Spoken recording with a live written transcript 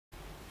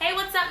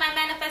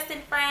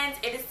friends,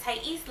 it is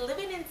Thais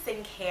living in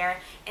sync here,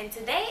 and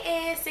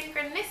today is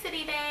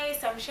Synchronicity Day,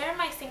 so I'm sharing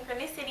my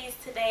synchronicities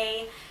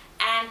today.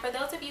 And for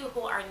those of you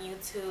who are new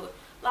to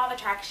law of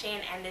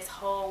attraction and this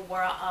whole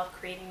world of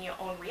creating your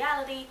own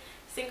reality,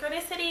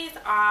 synchronicities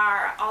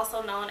are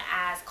also known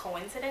as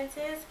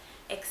coincidences,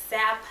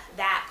 except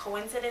that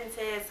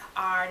coincidences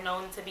are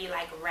known to be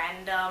like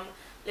random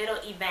little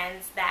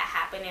events that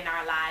happen in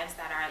our lives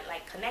that are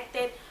like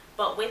connected.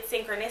 But with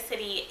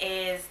synchronicity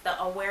is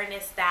the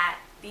awareness that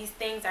these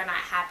things are not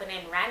happening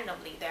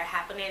randomly. They're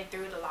happening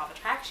through the law of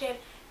attraction,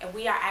 and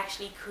we are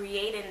actually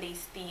creating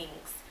these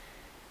things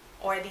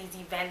or these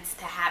events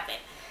to happen.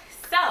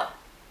 So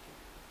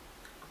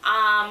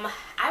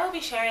I will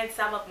be sharing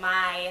some of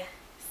my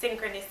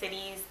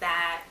synchronicities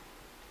that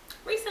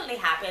recently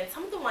happened,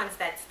 some of the ones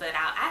that stood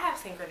out. I have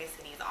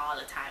synchronicities all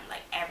the time,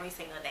 like every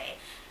single day.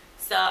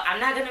 So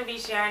I'm not going to be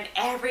sharing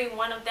every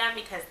one of them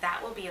because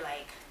that will be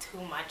like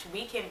too much.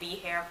 We can be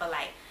here for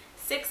like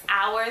 6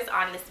 hours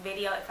on this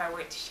video if I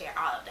were to share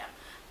all of them.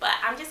 But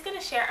I'm just going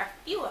to share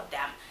a few of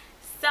them.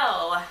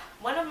 So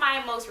one of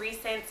my most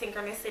recent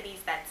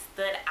synchronicities that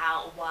stood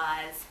out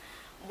was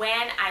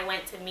when I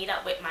went to meet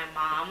up with my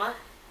mom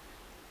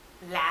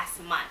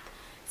last month.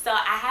 So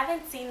I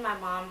haven't seen my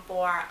mom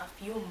for a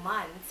few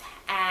months,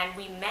 and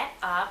we met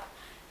up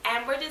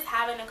and we're just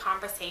having a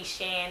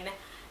conversation,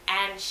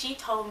 and she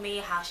told me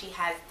how she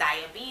has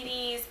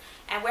diabetes,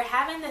 and we're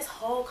having this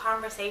whole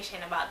conversation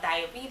about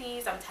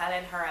diabetes. I'm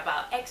telling her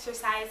about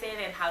exercising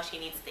and how she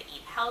needs to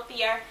eat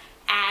healthier,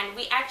 and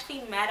we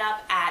actually met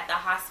up at the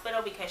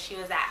hospital because she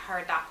was at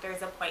her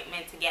doctor's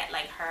appointment to get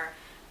like her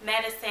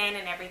medicine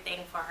and everything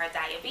for her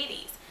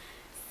diabetes.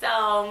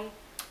 So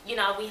you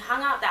know, we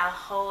hung out that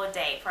whole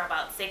day for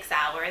about 6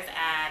 hours,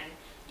 and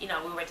you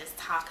know, we were just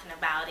talking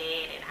about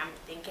it and I'm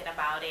thinking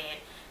about it.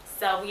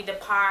 So we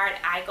depart,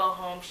 I go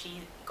home, she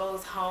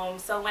goes home.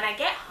 So when I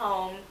get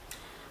home,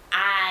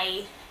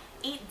 I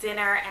eat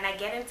dinner and I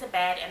get into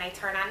bed and I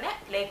turn on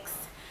Netflix,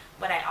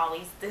 what I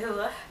always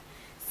do.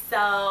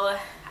 So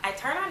I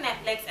turn on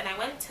Netflix and I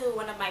went to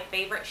one of my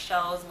favorite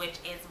shows, which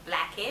is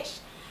Blackish,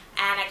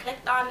 and I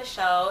clicked on the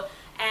show,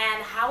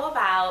 and how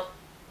about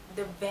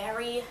the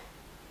very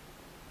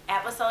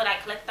episode I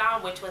clicked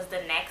on, which was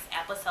the next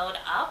episode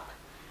up,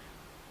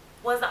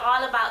 was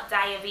all about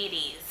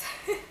diabetes.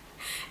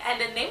 And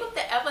the name of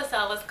the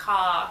episode was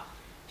called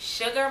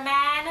Sugar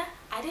Man.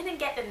 I didn't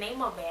get the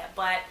name of it,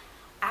 but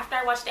after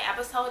I watched the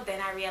episode,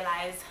 then I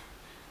realized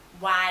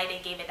why they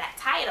gave it that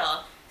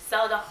title.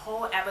 So the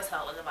whole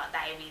episode was about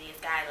diabetes,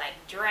 guys. Like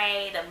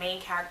Dre, the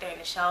main character in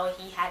the show,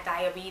 he had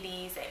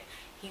diabetes, and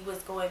he was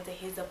going to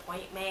his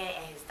appointment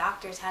and his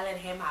doctor telling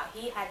him how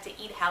he had to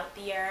eat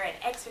healthier and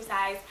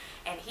exercise,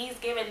 and he's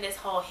given this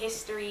whole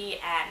history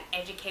and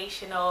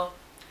educational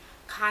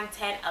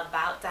content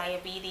about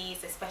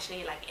diabetes,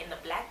 especially like in the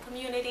Black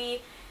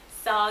community.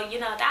 So you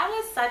know, that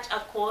was such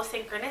a cool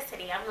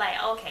synchronicity. I'm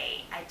like,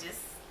 okay,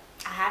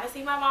 I haven't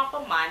seen my mom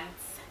for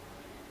months,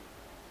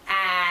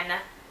 and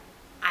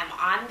I'm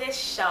on this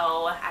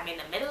show, I'm in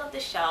the middle of the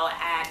show,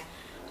 and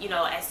you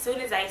know, as soon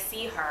as I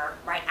see her,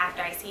 right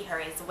after I see her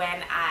is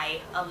when I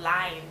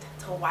aligned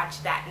to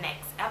watch that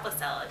next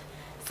episode.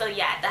 So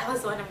yeah, that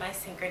was one of my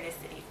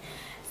synchronicities.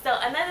 So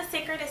another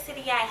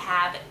synchronicity I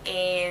have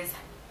is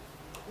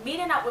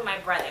meeting up with my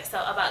brother. So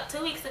about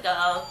 2 weeks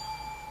ago,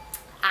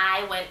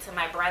 I went to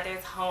my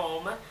brother's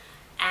home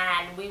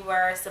and we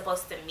were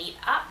supposed to meet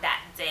up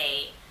that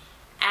day.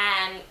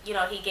 And you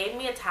know, he gave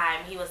me a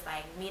time. He was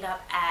like, meet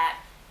up at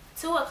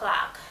 2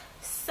 o'clock.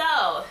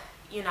 So,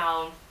 you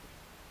know,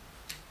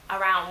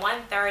 around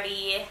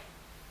 1:30,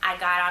 I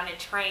got on the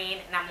train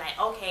and I'm like,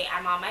 okay,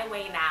 I'm on my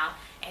way now.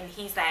 And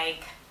he's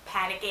like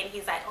panicking.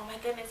 He's like, oh my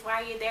goodness,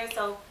 why are you there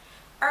so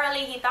early?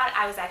 He thought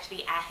I was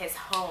actually at his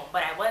home,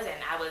 but I wasn't.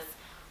 I was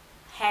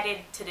headed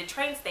to the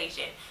train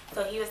station.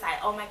 So he was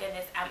like, oh my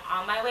goodness, I'm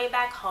on my way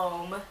back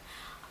home.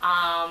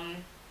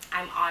 I'm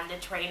on the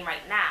train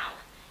right now.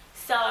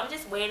 So I'm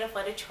just waiting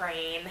for the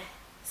train.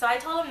 So I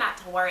told him not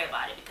to worry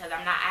about it because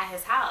I'm not at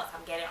his house.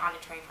 I'm getting on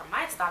the train from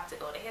my stop to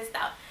go to his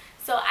stop.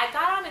 So I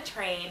got on the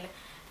train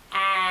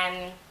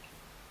and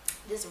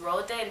just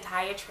rode the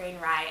entire train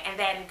ride, and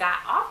then got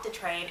off the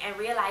train and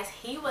realized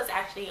he was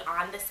actually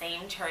on the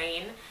same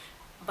train,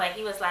 but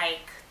he was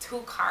like 2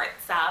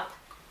 carts up.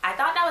 I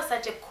thought that was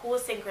such a cool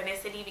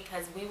synchronicity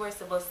because we were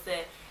supposed to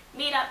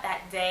meet up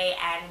that day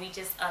and we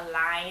just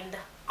aligned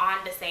on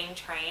the same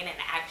train and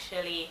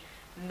actually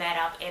met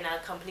up in a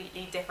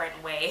completely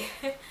different way.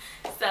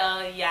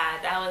 So yeah,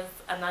 that was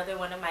another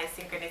one of my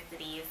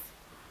synchronicities.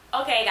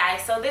 Okay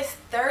guys, so this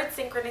third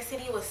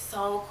synchronicity was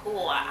so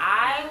cool.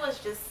 I was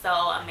just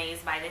so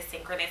amazed by this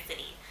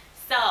synchronicity.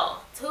 So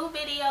 2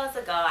 videos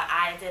ago,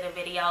 I did a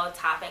video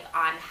topic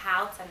on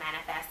how to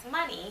manifest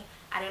money.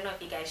 I don't know if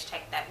you guys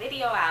checked that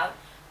video out,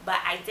 but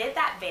I did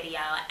that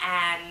video,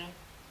 and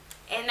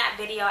in that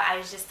video I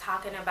was just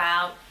talking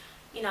about,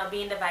 you know,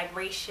 being the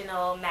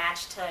vibrational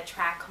match to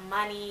attract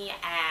money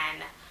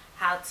and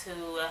how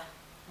to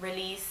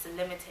release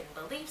limiting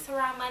beliefs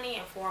around money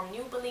and form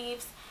new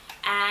beliefs.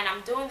 And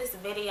I'm doing this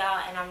video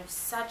and I'm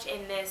such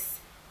in this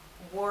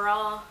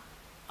world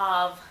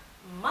of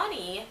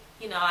money,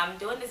 you know, I'm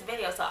doing this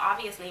video, so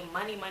obviously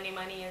money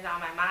is on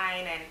my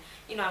mind, and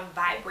you know, I'm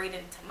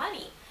vibrating to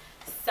money.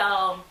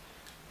 So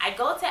I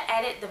go to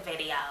edit the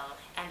video,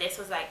 and this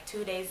was like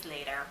 2 days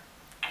later.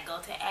 I go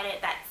to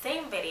edit that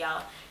same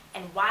video,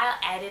 and while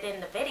editing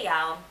the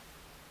video,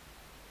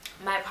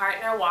 my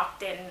partner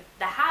walked in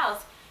the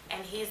house,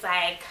 and he's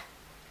like,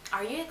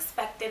 "Are you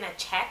expecting a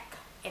check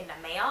in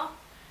the mail?"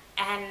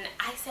 And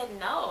I said,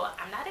 "No,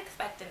 I'm not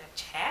expecting a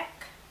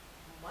check."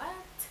 What?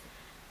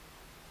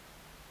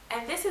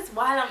 And this is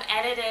while I'm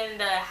editing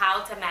the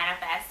How to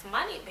Manifest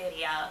Money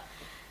video.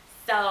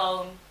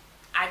 So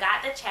I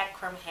got the check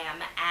from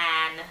him,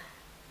 and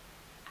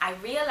I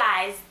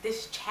realized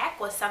this check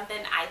was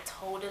something I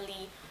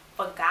totally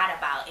forgot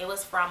about. It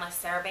was from a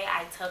survey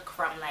I took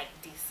from like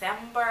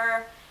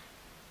December,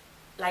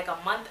 like a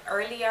month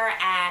earlier.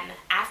 And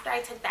after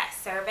I took that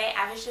survey,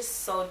 I was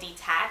just so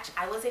detached.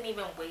 I wasn't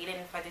even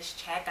waiting for this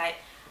check.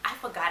 I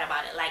forgot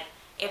about it. Like,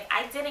 if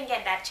I didn't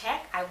get that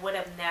check, I would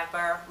have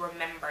never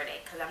remembered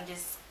it, because I'm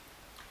just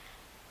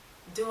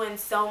doing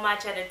so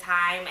much at a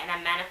time, and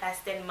I'm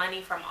manifesting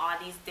money from all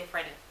these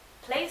different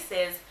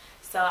places.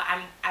 So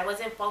I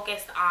wasn't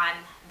focused on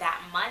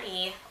that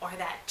money or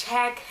that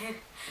check.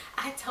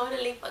 I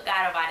totally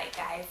forgot about it,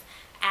 guys.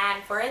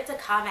 And for it to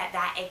come at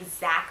that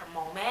exact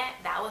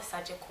moment, that was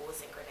such a cool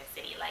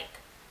synchronicity. Like,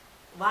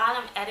 while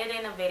I'm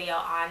editing a video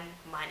on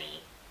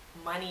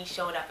money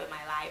showed up in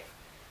my life.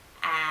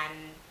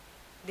 And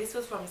this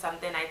was from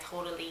something I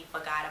totally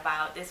forgot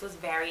about. This was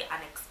very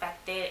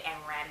unexpected and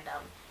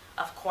random,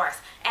 of course.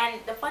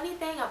 And the funny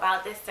thing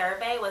about this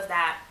survey was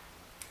that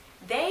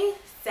they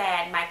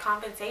said my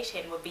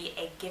compensation would be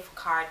a gift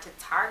card to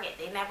Target.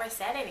 They never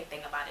said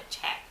anything about a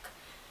check.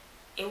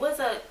 It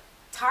was a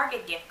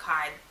Target gift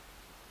card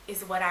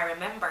is what I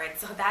remembered.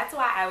 So that's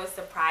why I was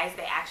surprised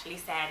they actually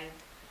sent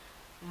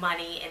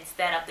money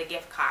instead of the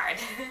gift card.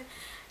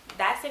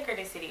 That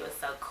synchronicity was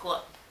so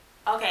cool.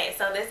 Okay,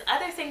 so this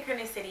other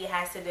synchronicity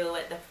has to do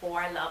with the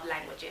 4 love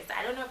languages.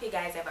 I don't know if you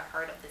guys ever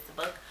heard of this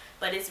book,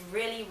 but it's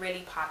really,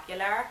 really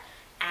popular,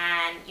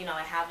 and you know,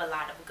 it have a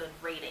lot of good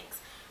ratings.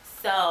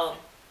 So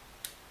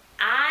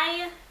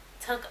I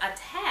took a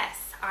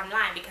test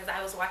online because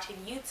I was watching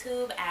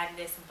YouTube, and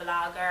this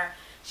blogger,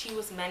 she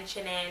was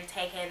mentioning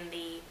taking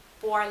the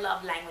 4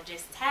 love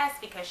languages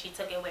test because she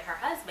took it with her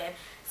husband.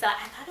 So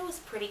I thought it was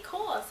pretty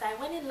cool. So I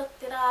went and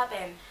looked it up,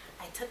 and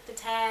I took the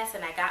test,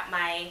 and I got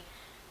my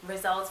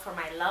results for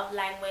my love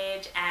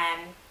language,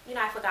 and you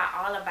know, I forgot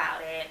all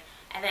about it.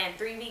 And then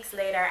 3 weeks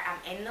later, I'm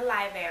in the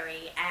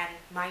library, and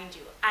mind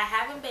you, I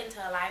haven't been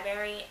to a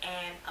library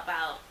in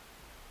about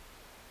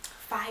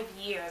 5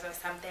 years or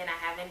something.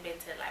 I haven't been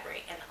to the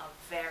library in a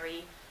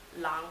very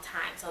long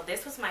time. So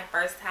this was my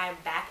first time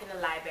back in the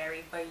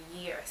library for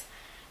years.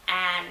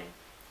 And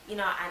you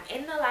know, I'm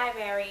in the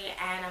library,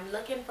 and I'm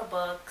looking for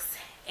books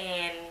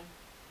in,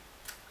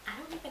 I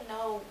don't even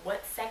know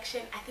what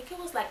section. I think it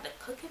was like the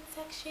cooking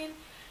section.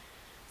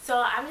 So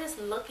I'm just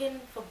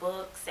looking for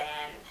books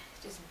and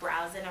just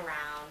browsing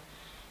around.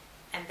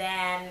 And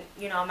then,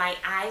 you know, my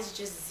eyes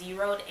just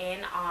zeroed in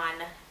on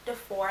the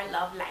 4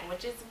 love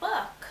languages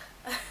book.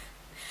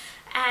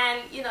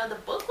 And, you know, the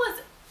book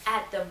was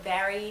at the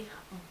very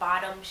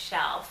bottom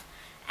shelf,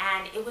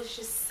 and it was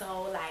just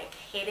so like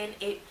hidden.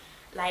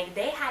 Like,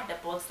 they had the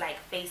books like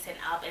facing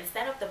up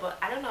instead of the book.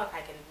 I don't know if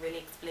I can really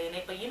explain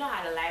it, but you know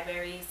how the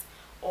libraries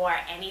or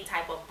any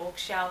type of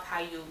bookshelf, how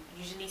you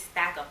usually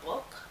stack a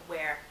book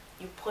where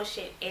you push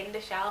it in the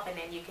shelf and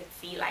then you can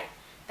see like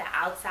the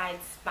outside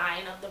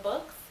spine of the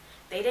books.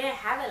 They didn't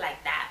have it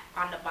like that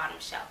on the bottom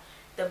shelf.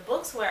 The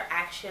books were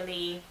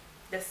actually,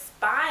 the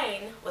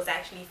spine was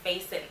actually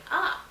facing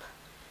up.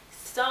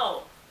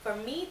 So for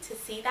me to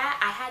see that,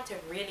 I had to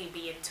really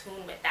be in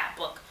tune with that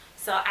book.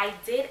 So I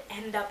did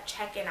end up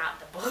checking out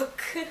the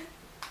book.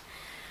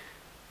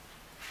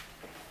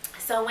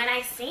 So when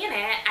I seen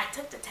it, I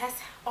took the test.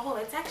 Oh,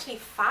 it's actually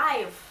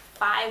five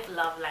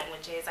love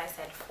languages. I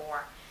said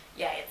 4.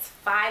 Yeah, it's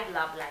 5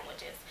 love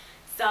languages.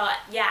 So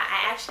yeah,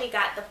 I actually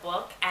got the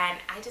book, and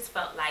I just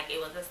felt like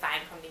it was a sign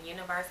from the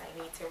universe. I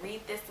need to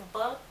read this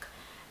book.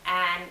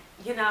 And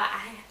you know,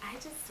 I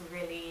just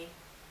really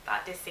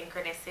thought this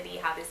synchronicity,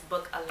 how this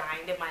book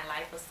aligned in my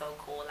life, was so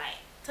cool. I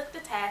took the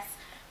test,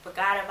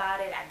 forgot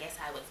about it. I guess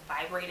I was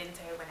vibrating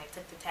to it when I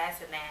took the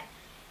test, and then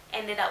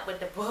ended up with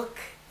the book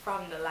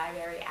from the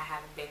library I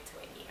haven't been to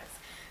in years.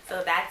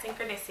 So that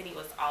synchronicity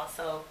was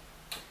also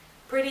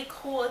pretty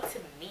cool to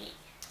me.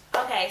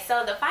 Okay,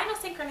 so the final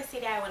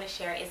synchronicity I want to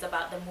share is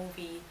about the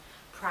movie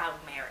Proud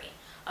Mary.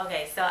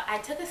 Okay, so I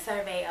took a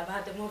survey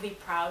about the movie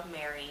Proud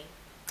Mary,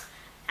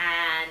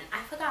 and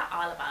I forgot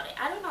all about it.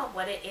 I don't know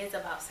what it is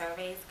about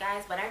surveys,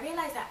 guys, but I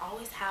realized I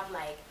always have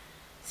like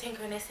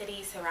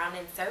synchronicity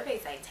surrounding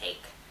surveys I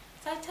take.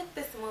 So I took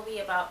this movie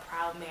about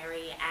Proud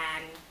Mary,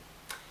 and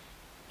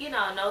you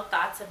know, no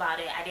thoughts about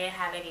it. I didn't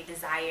have any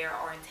desire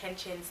or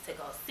intentions to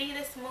go see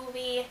this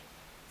movie.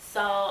 So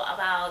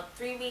about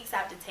 3 weeks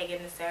after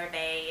taking the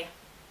survey,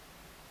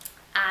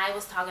 I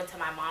was talking to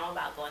my mom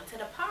about going to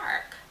the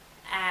park.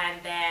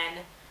 And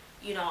then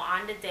you know,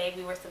 on the day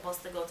we were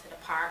supposed to go to the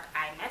park,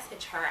 I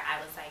messaged her. I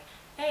was like,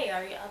 hey,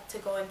 are you up to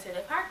go into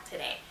the park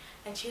today?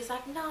 And she was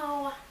like,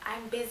 no,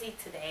 I'm busy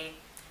today.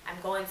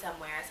 I'm going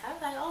somewhere. So I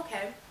was like,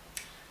 okay.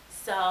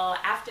 So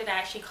after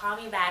that, she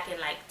called me back in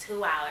like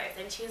 2 hours.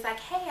 And she was like,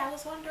 hey, I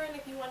was wondering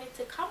if you wanted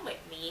to come with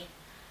me.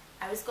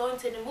 I was going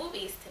to the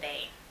movies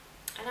today.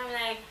 And I'm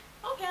like,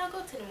 okay, I'll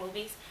go to the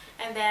movies.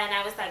 And then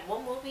I was like,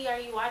 what movie are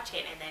you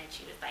watching? And then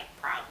she was like,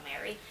 Proud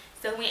Mary.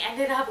 So we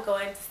ended up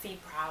going to see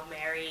Proud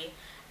Mary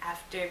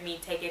after me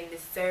taking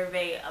this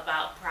survey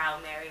about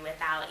Proud Mary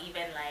without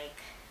even like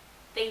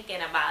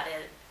thinking about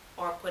it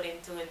or putting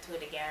two and two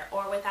together,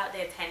 or without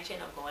the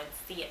intention of going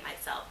to see it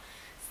myself.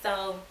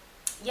 So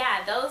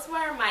yeah, those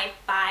were my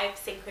 5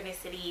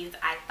 synchronicities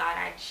I thought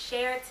I'd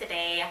share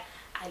today.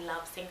 I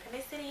love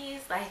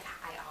synchronicities, like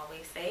I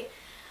always say.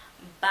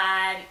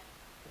 But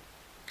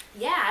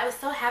yeah, I was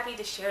so happy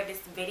to share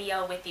this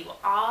video with you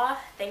all.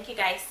 Thank you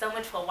guys so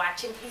much for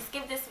watching. Please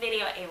give this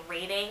video a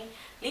rating.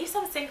 Leave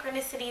some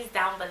synchronicities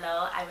down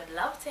below. I would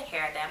love to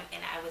hear them,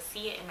 and I will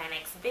see you in my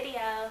next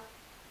video.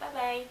 Bye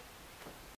bye.